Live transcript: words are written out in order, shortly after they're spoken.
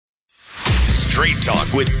Straight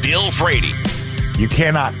Talk with Bill Frady. You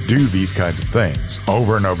cannot do these kinds of things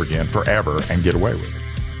over and over again forever and get away with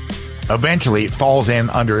it. Eventually, it falls in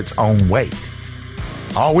under its own weight.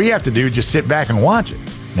 All we have to do is just sit back and watch it.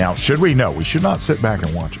 Now, should we? No, we should not sit back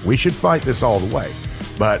and watch it. We should fight this all the way.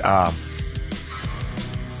 But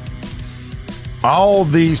all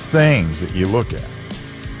these things that you look at,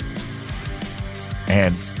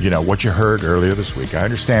 and, you know, what you heard earlier this week, I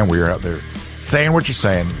understand where you're out there saying what you're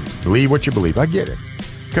saying, believe what you believe. I get it.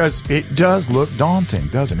 Because it does look daunting,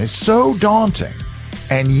 doesn't it? It's so daunting.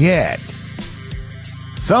 And yet,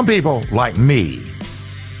 some people like me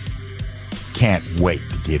can't wait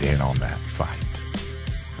to get in on that fight.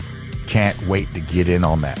 Can't wait to get in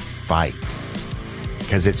on that fight.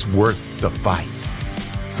 Because it's worth the fight.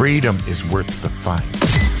 Freedom is worth the fight.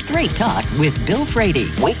 Straight Talk with Bill Frady.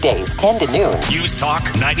 Weekdays 10 to noon. News Talk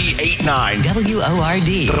 98.9.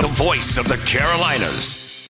 WORD. The voice of the Carolinas.